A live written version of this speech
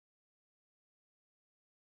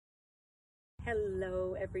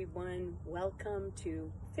Hello, everyone. Welcome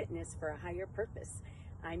to Fitness for a Higher Purpose.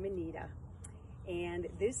 I'm Anita, and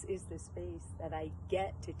this is the space that I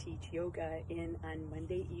get to teach yoga in on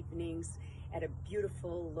Monday evenings at a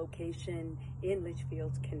beautiful location in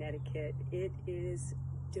Litchfield, Connecticut. It is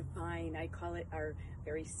divine. I call it our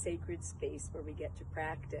very sacred space where we get to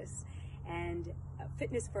practice. And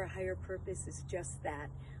Fitness for a Higher Purpose is just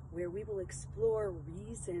that, where we will explore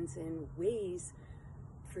reasons and ways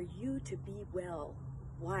for you to be well,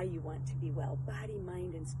 why you want to be well, body,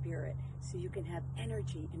 mind, and spirit, so you can have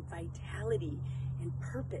energy and vitality and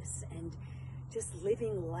purpose and just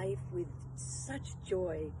living life with such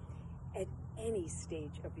joy at any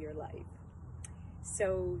stage of your life.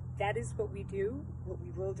 So that is what we do, what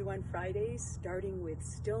we will do on Fridays, starting with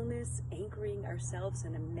stillness, anchoring ourselves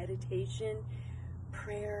in a meditation,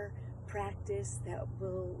 prayer practice that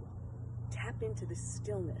will tap into the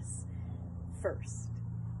stillness first.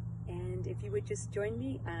 And if you would just join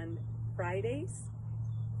me on Fridays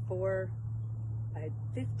for a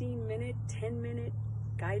 15-minute, 10-minute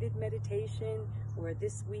guided meditation, where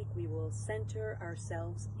this week we will center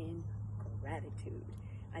ourselves in gratitude.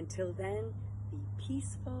 Until then, be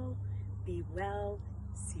peaceful, be well.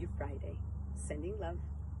 See you Friday. Sending love.